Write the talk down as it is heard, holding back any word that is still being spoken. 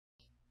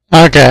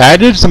Okay, I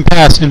did some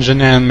past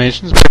engine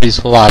animations pretty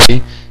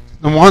sloppy.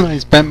 The one I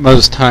spent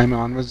most time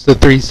on was the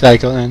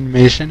 3-cycle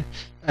animation.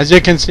 As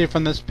you can see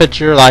from this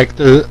picture, like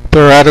the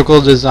theoretical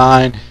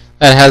design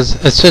that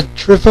has a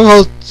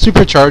centrifugal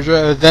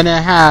supercharger, then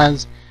it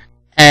has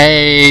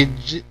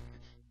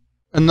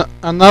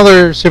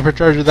another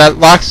supercharger that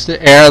locks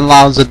the air and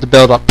allows it to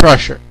build up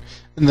pressure,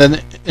 and then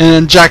it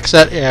injects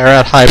that air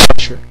at high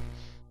pressure,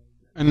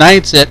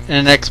 ignites it,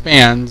 and it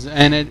expands,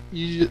 and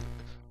the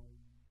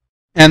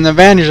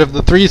advantage of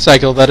the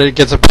 3-cycle that it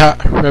gets a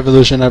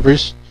revolution every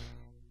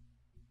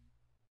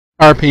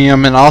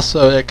RPM, and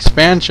also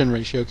expansion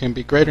ratio can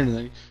be greater than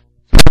the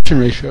compression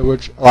ratio,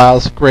 which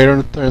allows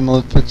greater thermal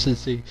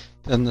efficiency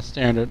than the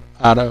standard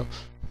auto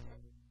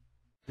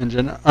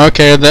engine.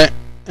 Okay, the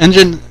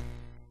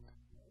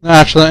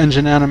actual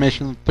engine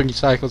animation of 3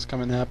 cycles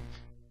coming up.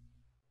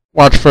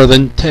 Watch for the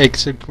intake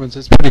sequence.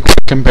 It's pretty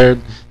quick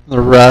compared to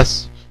the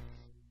rest.